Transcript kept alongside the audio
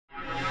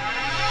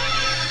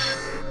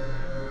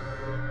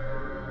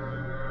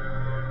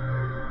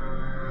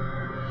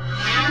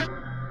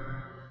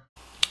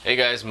Hey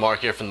guys,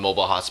 Mark here from the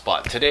Mobile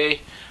Hotspot. Today,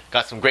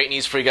 got some great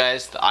news for you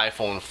guys. The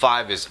iPhone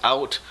 5 is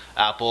out.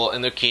 Apple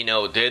in their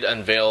keynote did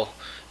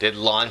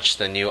launch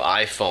the new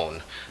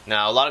iPhone.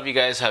 Now, a lot of you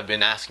guys have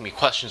been asking me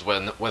questions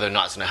whether or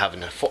not it's going to have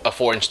a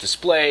 4-inch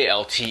display,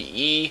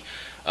 LTE,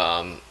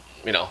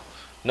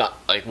 not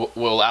like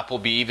will Apple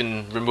be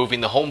even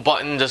removing the home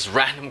button? Just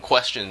random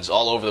questions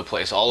all over the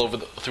place,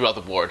 throughout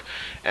the board.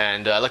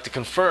 And I'd like to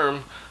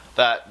confirm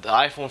that the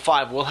iPhone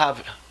 5 will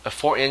have a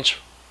 4-inch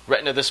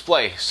Retina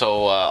display.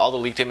 So all the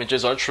leaked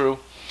images are true.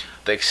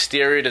 The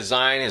exterior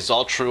design is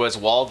all true as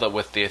well,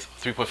 with the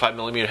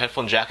 3.5mm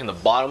headphone jack in the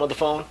bottom of the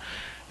phone.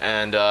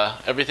 And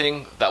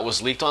everything that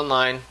was leaked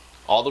online,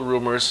 all the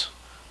rumors,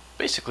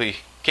 basically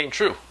came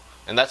true.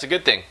 And that's a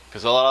good thing,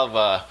 because a lot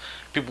of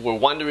people were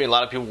wondering, a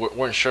lot of people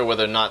weren't sure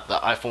whether or not the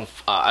iPhone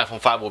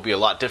 5 will be a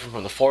lot different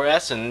from the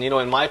 4S. And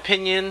in my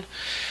opinion,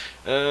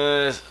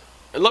 it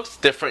looks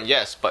different,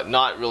 yes, but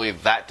not really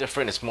that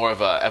different. It's more of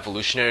a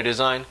evolutionary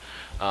design.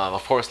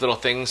 Of course, little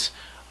things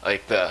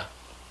like the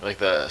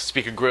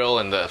speaker grill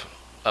and the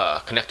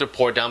connector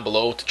port down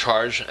below to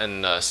charge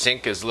and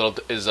sync is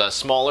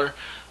smaller,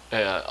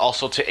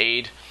 also to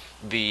aid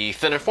the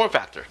thinner form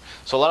factor.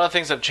 So a lot of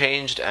things have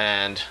changed,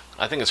 and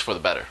I think it's for the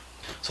better.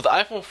 So the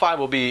iPhone 5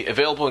 will be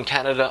available in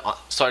Canada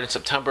starting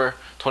September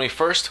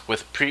 21st,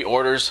 with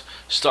pre-orders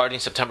starting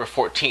September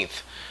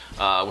 14th,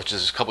 which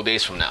is a couple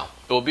days from now.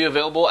 It will be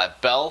available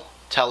at Bell,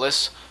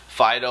 Telus,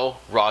 Fido,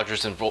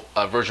 Rogers, and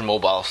Virgin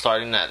Mobile,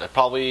 starting at it's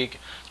probably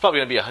going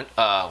to be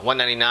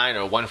 $199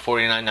 or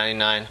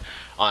 $149.99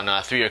 on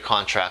a 3-year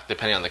contract,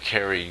 depending on the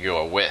carrier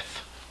you're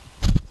with.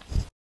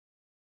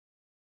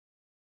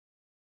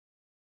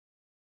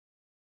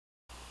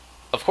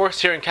 Of course,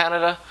 here in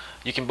Canada,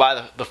 you can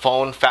buy the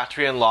phone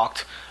factory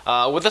unlocked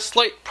with a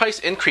slight price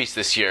increase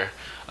this year,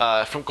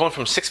 going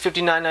from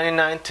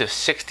 $659.99 to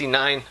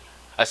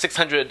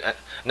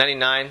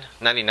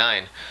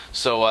 $699.99.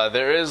 So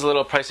there is a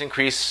little price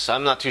increase.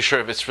 I'm not too sure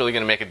if it's really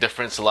going to make a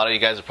difference. A lot of you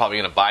guys are probably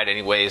going to buy it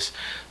anyways,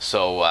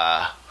 so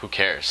who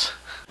cares?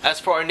 As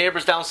for our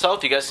neighbors down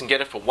south, you guys can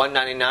get it for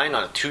 $199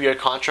 on a 2-year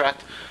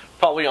contract,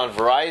 probably on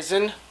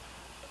Verizon,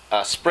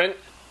 Sprint,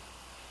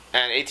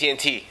 and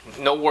AT&T.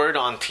 No word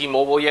on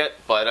T-Mobile yet,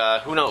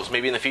 but who knows,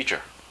 maybe in the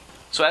future.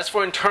 So as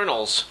for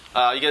internals,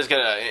 you guys get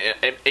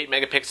an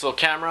 8-megapixel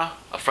camera,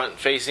 a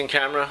front-facing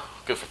camera,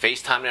 good for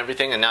FaceTime and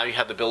everything, and now you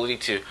have the ability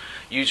to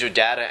use your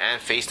data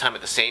and FaceTime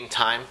at the same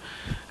time.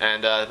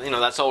 And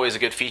that's always a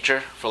good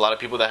feature for a lot of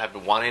people that have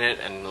been wanting it,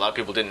 and a lot of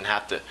people don't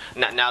have to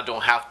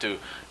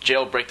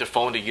jailbreak their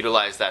phone to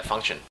utilize that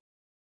function.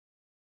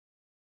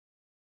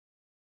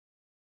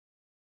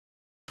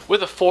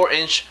 With a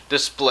 4-inch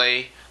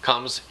display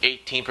comes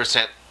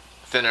 18%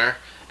 thinner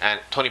and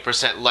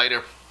 20%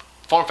 lighter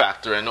form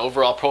factor, and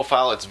overall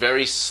profile, it's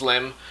very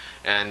slim,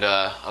 and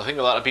I think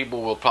a lot of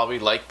people will probably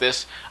like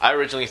this. I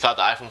originally thought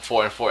the iPhone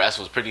 4 and 4S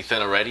was pretty thin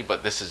already,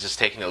 but this is just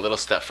taking a little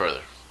step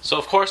further. So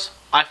of course,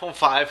 iPhone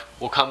 5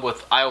 will come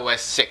with iOS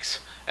 6,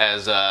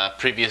 as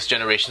previous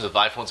generations of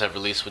iPhones have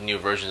released with new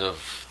versions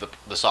of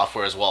the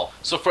software as well.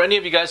 So for any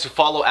of you guys who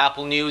follow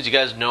Apple news, you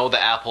guys know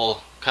that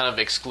Apple kind of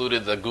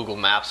excluded the Google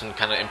Maps and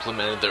kind of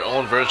implemented their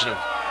own version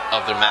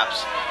of their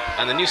maps.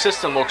 And the new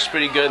system looks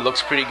pretty good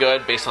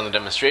based on the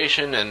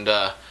demonstration, and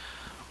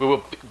we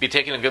will be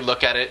taking a good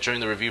look at it during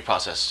the review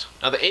process.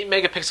 Now, the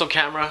 8-megapixel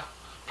camera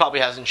probably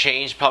hasn't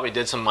changed, probably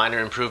did some minor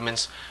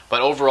improvements,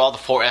 but overall the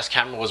 4S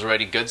camera was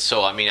already good,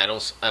 so I mean I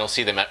don't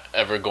see them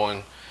ever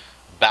going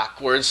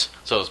backwards,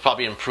 so it's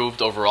probably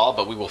improved overall,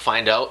 but we will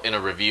find out in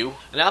a review.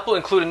 And Apple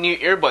included new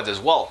earbuds as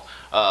well,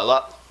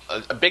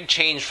 a big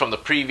change from the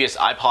previous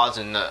iPods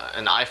and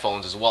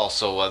iPhones as well,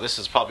 so this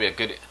is probably a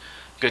good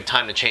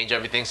time to change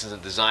everything, since the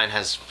design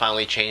has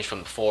finally changed from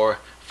the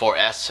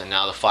 4S and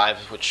now the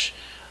 5, which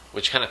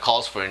kind of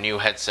calls for a new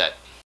headset.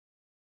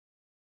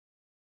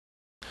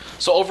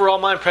 So overall,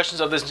 my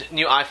impressions of this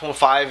new iPhone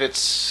 5,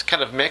 it's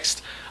kind of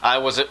mixed. I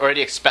was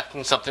already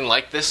expecting something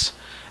like this,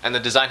 and the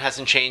design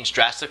hasn't changed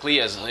drastically,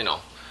 as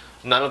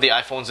none of the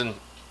iPhones in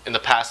the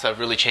past have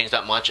really changed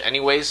that much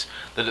anyways.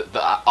 The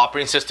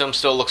operating system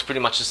still looks pretty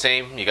much the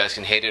same. You guys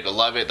can hate it or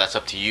love it, that's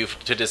up to you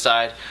to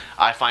decide.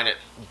 I find it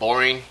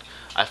boring.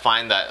 I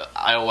find that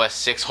iOS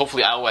 6,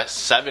 hopefully iOS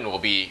 7 will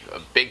be a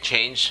big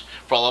change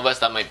for all of us.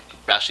 That might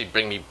actually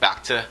bring me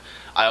back to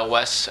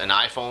iOS and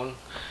iPhone,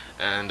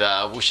 and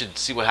we should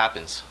see what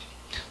happens.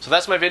 So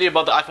that's my video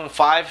about the iPhone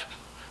 5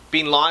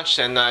 being launched,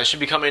 and it should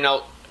be coming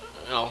out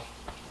on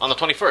the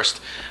 21st.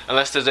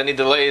 Unless there's any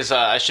delays,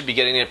 I should be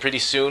getting it pretty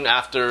soon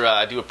after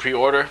I do a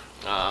pre-order.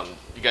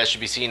 You guys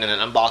should be seeing an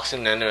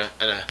unboxing and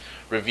a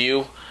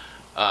review.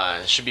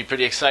 It should be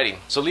pretty exciting.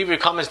 So leave your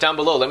comments down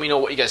below. Let me know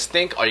what you guys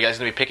think. Are you guys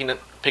going to be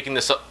picking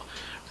this up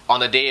on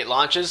the day it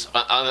launches,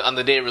 on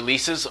the day it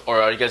releases,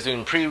 or are you guys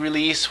doing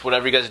pre-release?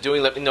 Whatever you guys are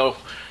doing, let me know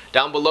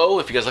down below.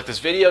 If you guys like this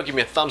video, give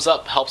me a thumbs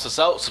up, helps us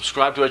out.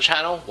 Subscribe to our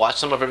channel,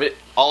 watch all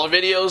our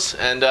videos,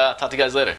 and talk to you guys later.